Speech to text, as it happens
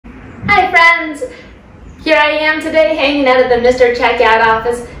friends! Here I am today hanging out at the Mr. Checkout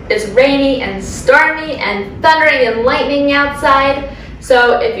office. It's rainy and stormy and thundering and lightning outside.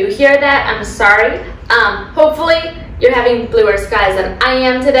 So if you hear that, I'm sorry. Hopefully you're having bluer skies than I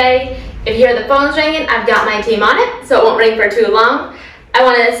am today. If you hear the phones ringing, I've got my team on it, so it won't ring for too long. I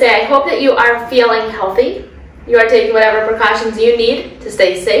want to say I hope that you are feeling healthy. You are taking whatever precautions you need to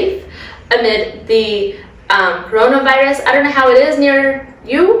stay safe amid the coronavirus. I don't know how it is near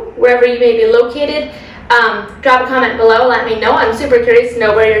you, wherever you may be located. Drop a comment below, let me know. I'm super curious to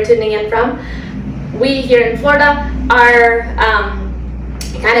know where you're tuning in from. We here in Florida are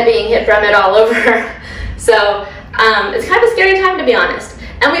kind of being hit from it all over. So it's kind of a scary time, to be honest.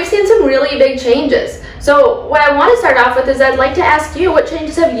 And we've seen some really big changes. So what I want to start off with is I'd like to ask you, what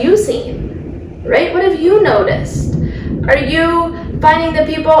changes have you seen? Right? What have you noticed? Are you finding that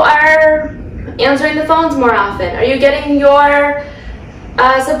people are answering the phones more often? Are you getting your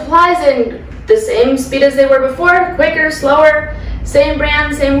supplies in the same speed as they were before? Quicker, slower, same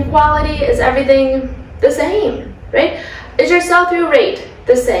brand, same quality? Is everything the same? Right? Is your sell-through rate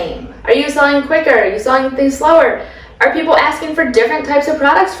the same? Are you selling quicker? Are you selling things slower? Are people asking for different types of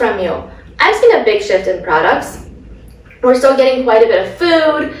products from you? I've seen a big shift in products. We're still getting quite a bit of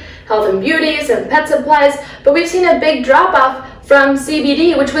food, health and beauty, some pet supplies, but we've seen a big drop-off from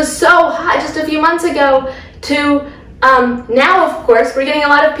CBD, which was so hot just a few months ago, to now, of course, we're getting a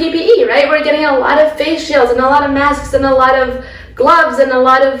lot of PPE, right? We're getting a lot of face shields and a lot of masks and a lot of gloves and a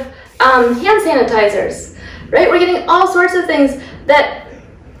lot of hand sanitizers, right? We're getting all sorts of things that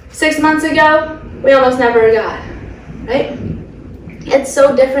 6 months ago, we almost never got, right? It's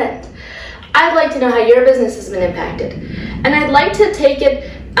so different. I'd like to know how your business has been impacted. And I'd like to take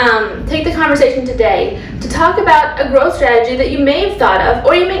the conversation today to talk about a growth strategy that you may have thought of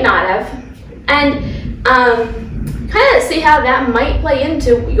or you may not have, and kind of see how that might play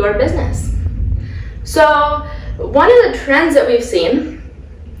into your business. So one of the trends that we've seen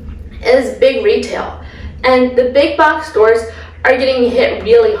is big retail, and the big box stores are getting hit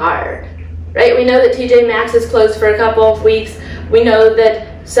really hard, right? We know that TJ Maxx is closed for a couple of weeks. We know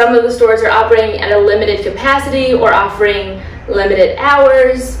that some of the stores are operating at a limited capacity or offering limited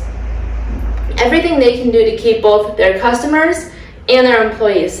hours. Everything they can do to keep both their customers and their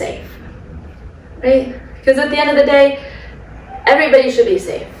employees safe, right? Because at the end of the day, everybody should be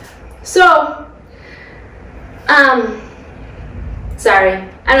safe. So, sorry,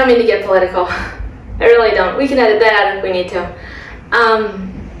 I don't mean to get political. I really don't. We can edit that out if we need to.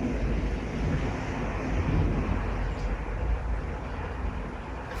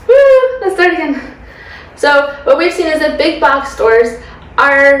 Let's start again. So what we've seen is that big box stores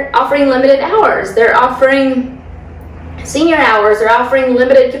are offering limited hours. They're offering senior hours. They're offering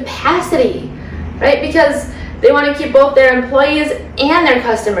limited capacity, right? Because they want to keep both their employees and their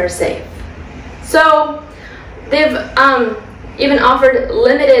customers safe. So they've even offered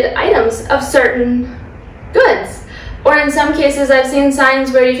limited items of certain goods. Or in some cases, I've seen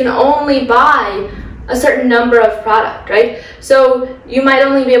signs where you can only buy a certain number of product, right? So you might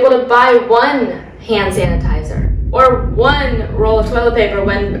only be able to buy one hand sanitizer or one roll of toilet paper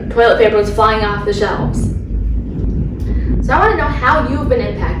when toilet paper was flying off the shelves. So I want to know how you've been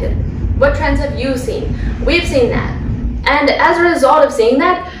impacted. What trends have you seen? We've seen that. And as a result of seeing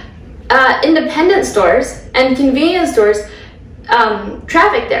that, independent stores and convenience stores,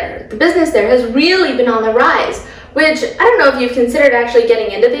 traffic there, the business there has really been on the rise, which I don't know if you've considered actually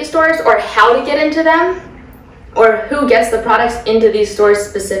getting into these stores or how to get into them or who gets the products into these stores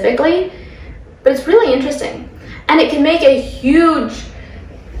specifically, but it's really interesting. And it can make a huge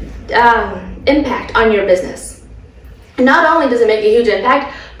impact on your business. And not only does it make a huge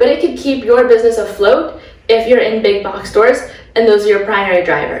impact, but it could keep your business afloat if you're in big box stores and those are your primary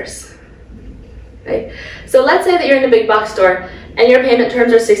drivers, right? So let's say that you're in a big box store and your payment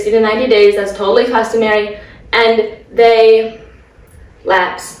terms are 60 to 90 days, that's totally customary, and they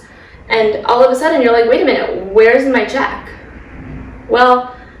lapse. And all of a sudden you're like, wait a minute, where's my check?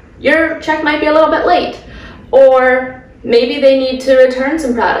 Well, your check might be a little bit late, or maybe they need to return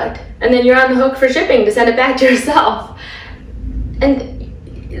some product and then you're on the hook for shipping to send it back to yourself. And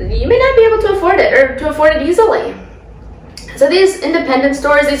you may not be able to afford it or to afford it easily. So these independent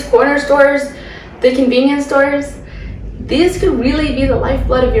stores, these corner stores, the convenience stores, these could really be the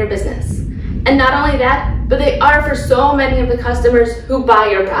lifeblood of your business. And not only that, but they are for so many of the customers who buy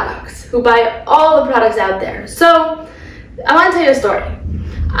your products, who buy all the products out there. So I want to tell you a story.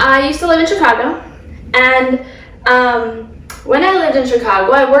 I used to live in Chicago, and when I lived in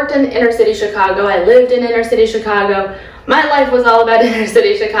Chicago, I worked in inner city Chicago. I lived in inner city Chicago. My life was all about inner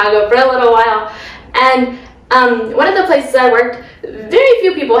city Chicago for a little while. And one of the places I worked, very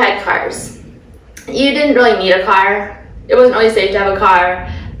few people had cars. You didn't really need a car. It wasn't really safe to have a car,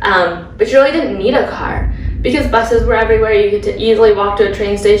 but you really didn't need a car because buses were everywhere. You could easily walk to a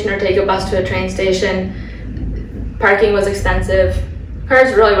train station or take a bus to a train station. Parking was expensive.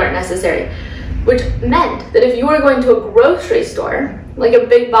 Cars really weren't necessary, which meant that if you were going to a grocery store, like a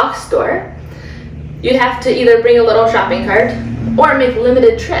big box store, you'd have to either bring a little shopping cart or make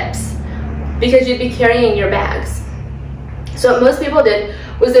limited trips because you'd be carrying your bags. So what most people did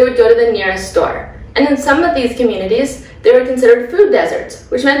was they would go to the nearest store. And in some of these communities, they were considered food deserts,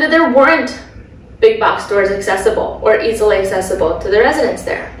 which meant that there weren't big box stores accessible or easily accessible to the residents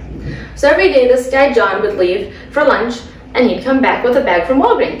there. So every day this guy John would leave for lunch and he'd come back with a bag from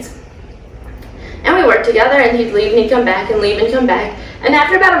Walgreens. And we worked together and he'd leave and he'd come back and leave and come back. And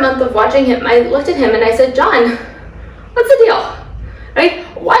after about a month of watching him, I looked at him and I said, John, what's the deal? Right?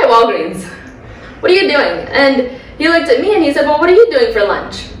 Why Walgreens? What are you doing? And he looked at me and he said, well, what are you doing for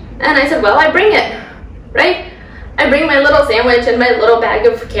lunch? And I said, well, I bring it, right? I bring my little sandwich and my little bag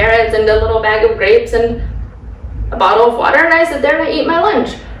of carrots and a little bag of grapes and a bottle of water, and I sit there and I eat my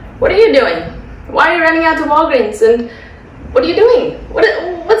lunch. What are you doing? Why are you running out to Walgreens? And what are you doing?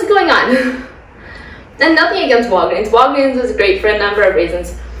 What's going on? And nothing against Walgreens. Walgreens is great for a number of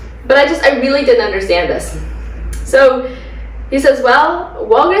reasons, but I really didn't understand this. So he says, well,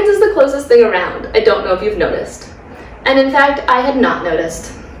 Walgreens is the closest thing around. I don't know if you've noticed. And in fact, I had not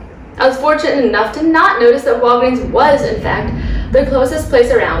noticed. I was fortunate enough to not notice that Walgreens was, in fact, the closest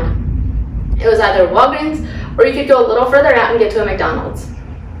place around. It was either Walgreens or you could go a little further out and get to a McDonald's.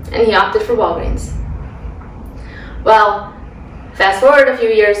 And he opted for Walgreens. Well, fast forward a few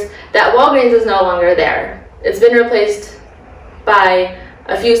years, that Walgreens is no longer there. It's been replaced by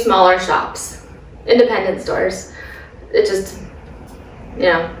a few smaller shops, independent stores. It just,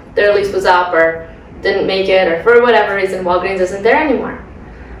 their lease was up or didn't make it, or for whatever reason, Walgreens isn't there anymore,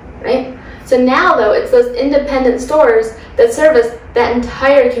 right? So now, though, it's those independent stores that service that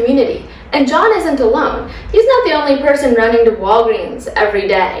entire community. And John isn't alone. He's not the only person running to Walgreens every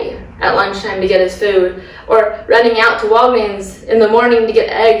day at lunchtime to get his food, or running out to Walgreens in the morning to get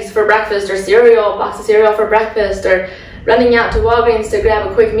eggs for breakfast, or cereal, a box of cereal for breakfast, or running out to Walgreens to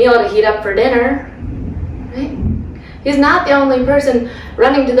grab a quick meal to heat up for dinner, right? He's not the only person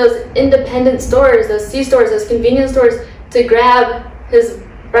running to those independent stores, those C-stores, those convenience stores to grab his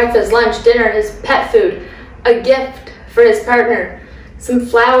breakfast, lunch, dinner, his pet food, a gift for his partner, some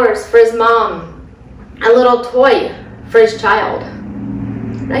flowers for his mom, a little toy for his child,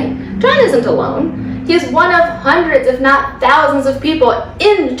 right? John isn't alone. He is one of hundreds, if not thousands of people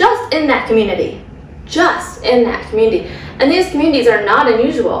just in that community. Just in that community. And these communities are not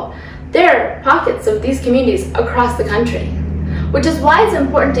unusual. There are pockets of these communities across the country, which is why it's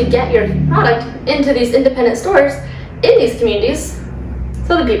important to get your product into these independent stores in these communities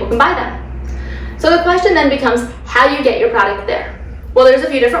so that people can buy them. So the question then becomes how you get your product there. Well, there's a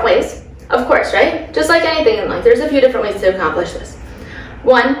few different ways, of course, right? Just like anything in life, there's a few different ways to accomplish this.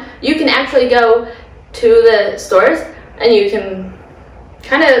 One, you can actually go to the stores and you can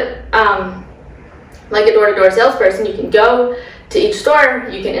kind of, like a door-to-door salesperson, you can go to each store,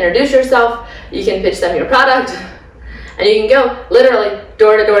 you can introduce yourself, you can pitch them your product, and you can go literally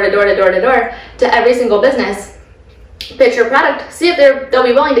door to door to door to door to door to every single business, pitch your product, see if they'll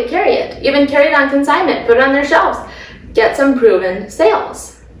be willing to carry it, even carry it on consignment, put it on their shelves, get some proven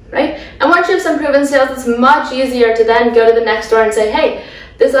sales, right? And once you have some proven sales, it's much easier to then go to the next store and say, hey,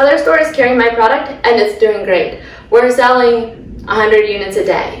 this other store is carrying my product and it's doing great. We're selling 100 units a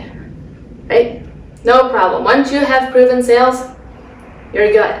day, right? No problem. Once you have proven sales,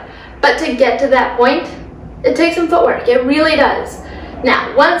 you're good. But to get to that point, it takes some footwork. It really does.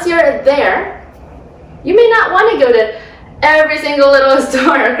 Now, once you're there, you may not want to go to every single little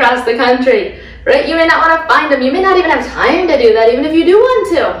store across the country, right? You may not want to find them. You may not even have time to do that, even if you do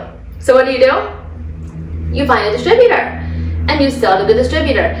want to. So what do? You find a distributor, and you sell to the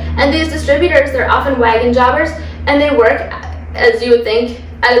distributor. And these distributors, they're often Wagon-Jobbers, and they work, as you would think,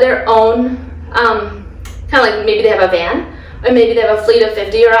 out of their own, kind of like maybe they have a van, or maybe they have a fleet of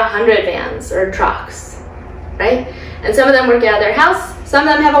 50 or 100 vans or trucks, right? And some of them work out of their house, some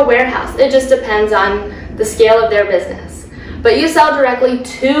of them have a warehouse. It just depends on the scale of their business. But you sell directly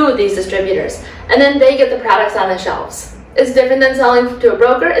to these distributors, and then they get the products on the shelves. It's different than selling to a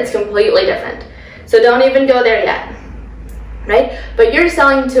broker. It's completely different. So don't even go there yet, right? But you're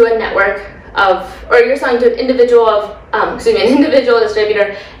selling to a network of, or you're selling to an individual individual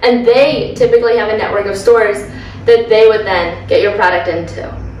distributor, and they typically have a network of stores that they would then get your product into.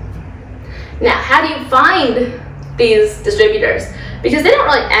 Now, how do you find these distributors? Because they don't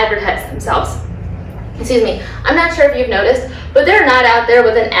really advertise themselves. excuse me, I'm not sure if you've noticed, but they're not out there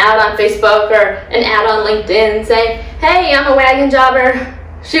with an ad on Facebook or an ad on LinkedIn saying, hey, I'm a Wagon-Jobber,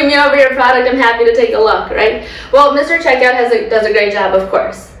 shoot me over your product, I'm happy to take a look, right? Well, Mr. Checkout does a great job, of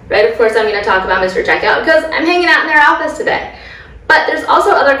course, right? Of course I'm going to talk about Mr. Checkout because I'm hanging out in their office today. But there's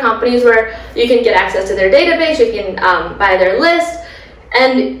also other companies where you can get access to their database, you can buy their list,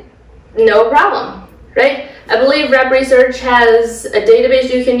 and no problem, right? I believe Rep Research has a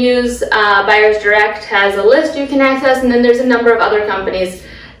database you can use, Buyers Direct has a list you can access, and then there's a number of other companies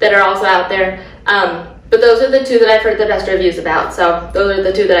that are also out there. But those are the two that I've heard the best reviews about, so those are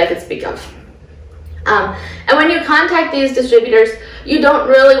the two that I could speak of. And when you contact these distributors, you don't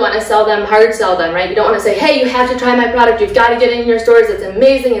really want to hard sell them, right? You don't want to say, hey, you have to try my product, you've got to get it in your stores, it's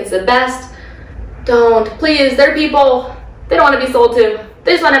amazing, it's the best. Don't, please, they're people, they don't want to be sold to,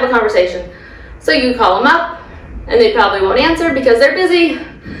 they just want to have a conversation. So you call them up, and they probably won't answer because they're busy.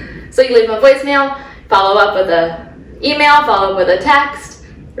 So you leave them a voicemail, follow up with an email, follow up with a text,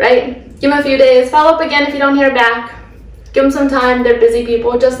 right? Give them a few days, follow up again if you don't hear back. Give them some time, they're busy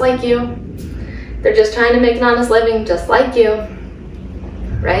people just like you. They're just trying to make an honest living just like you,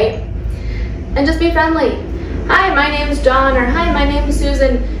 right? And just be friendly. Hi, my name's John, or hi, my name's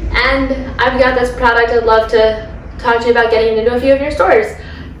Susan, and I've got this product I'd love to talk to you about getting into a few of your stores.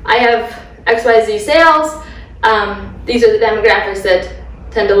 I have XYZ sales. These are the demographics that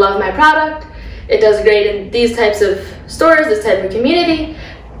tend to love my product. It does great in these types of stores, this type of community.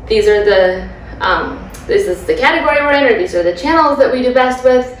 These are the, this is the category we're in, or these are the channels that we do best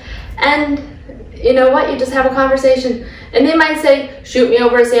with. And you know what, you just have a conversation. And they might say, shoot me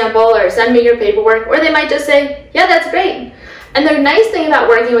over a sample or send me your paperwork, or they might just say, yeah, that's great. And the nice thing about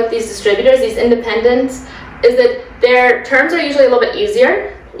working with these distributors, these independents, is that their terms are usually a little bit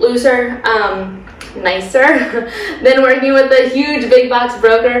easier, looser, nicer than working with a huge big box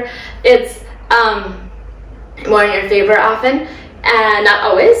broker. It's more in your favor often, and not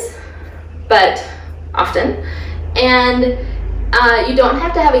always, but often. And you don't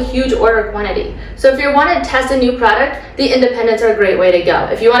have to have a huge order quantity. So if you want to test a new product, the independents are a great way to go.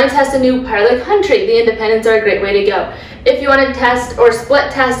 If you want to test a new part of the country, the independents are a great way to go. If you want to test or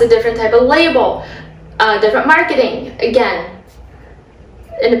split test a different type of label, different marketing, again,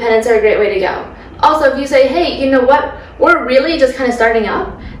 independents are a great way to go. Also, if you say, hey, you know what, we're really just kind of starting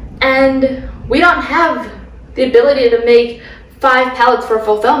up and we don't have the ability to make 5 pallets for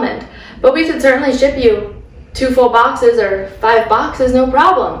fulfillment, but we could certainly ship you 2 full boxes or 5 boxes, no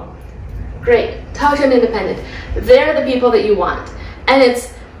problem. Great, talk to an independent. They're the people that you want. And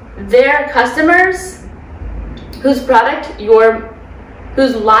it's their customers whose lives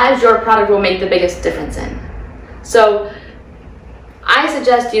your product will make the biggest difference in. So I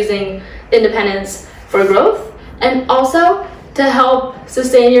suggest using independents for growth and also to help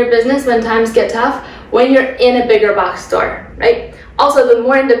sustain your business when times get tough when you're in a bigger box store, right? Also, the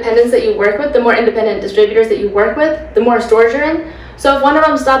more independents that you work with, the more independent distributors that you work with, the more stores you're in. So if one of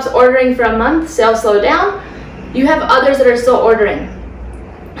them stops ordering for a month, sales slow down, you have others that are still ordering.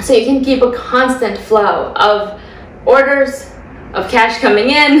 So you can keep a constant flow of orders, of cash coming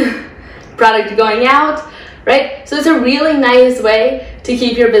in, product going out, right? So it's a really nice way to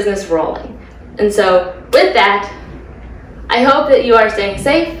keep your business rolling. And so with that, I hope that you are staying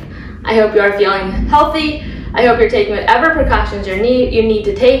safe. I hope you are feeling healthy. I hope you're taking whatever precautions you need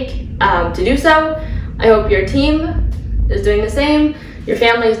to take to do so. I hope your team is doing the same, your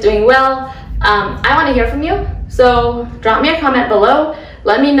family is doing well. I want to hear from you, so drop me a comment below.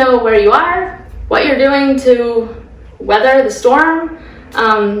 Let me know where you are, what you're doing to weather the storm,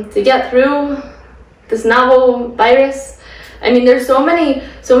 to get through this novel virus. I mean, there's so many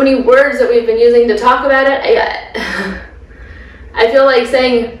words that we've been using to talk about it. I feel like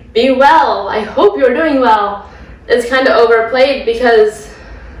saying, be well, I hope you're doing well, is kind of overplayed because,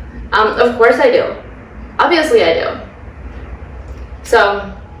 of course I do. Obviously I do. So,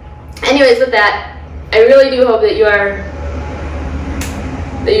 anyways, with that, I really do hope that you are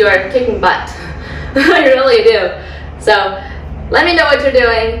kicking butt. I really do. So, let me know what you're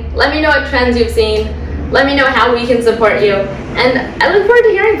doing. Let me know what trends you've seen. Let me know how we can support you. And I look forward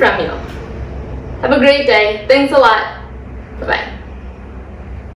to hearing from you. Have a great day. Thanks a lot. Bye-bye.